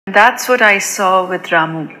That's what I saw with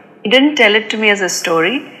Ramu. He didn't tell it to me as a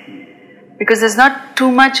story because there's not too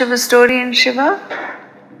much of a story in Shiva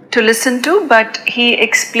to listen to, but he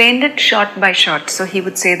explained it shot by shot. So he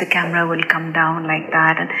would say the camera will come down like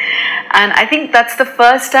that. And I think that's the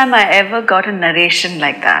first time I ever got a narration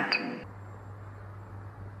like that.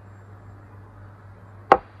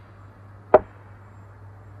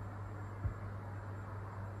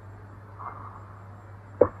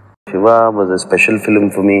 Shiva was a special film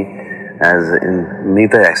for me as in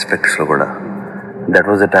Meeta aspects. That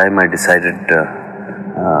was the time I decided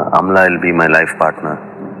Amala will be my life partner.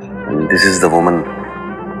 And this is the woman.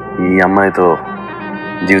 Ee ammayito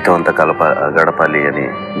జీవితం అంతా గడపాలి అని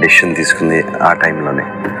decision తీసుకుంది ఆ టైంలోనే.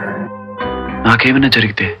 నాకేమైనా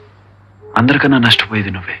జరిగితే అందరికన్నా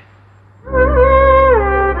నష్టపోయేది నువ్వే.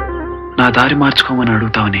 నా దారి మార్చుకోమని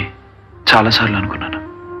అడుగుతావని చాలాసార్లు అనుకున్నాను,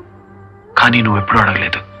 కానీ నువ్వు ఎప్పుడూ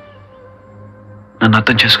అడగలేదు. నన్ను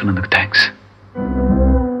అర్థం చేసుకున్నందుకు థ్యాంక్స్.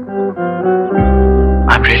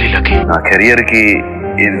 I'm really lucky. నా కెరియర్కి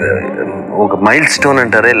ఒక మైల్ స్టోన్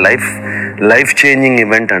అంటారే, లైఫ్ చేంజింగ్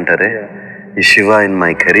ఈవెంట్ అంటారే, ఈ Shiva in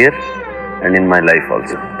my career and in my life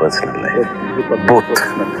also, personal life, both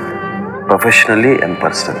professionally and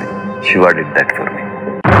personally. Shiva did that for me.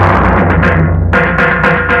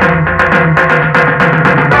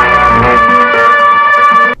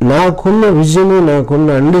 నాకున్న విజన్, నాకున్న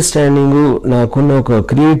అండర్స్టాండింగ్, నాకున్న ఒక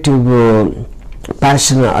క్రియేటివ్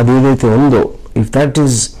ప్యాషన్ అది ఏదైతే ఉందో, if that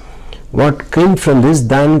is what came from this,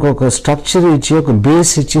 దానికి ఒక స్ట్రక్చర్ ఇచ్చి, ఒక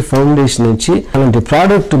బేస్ ఇచ్చి, ఫౌండేషన్ ఇచ్చి అలాంటి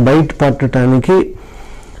ప్రోడక్ట్ బయట పట్టడానికి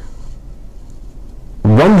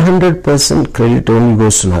 100% credit only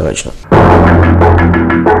goes to Nagarjuna.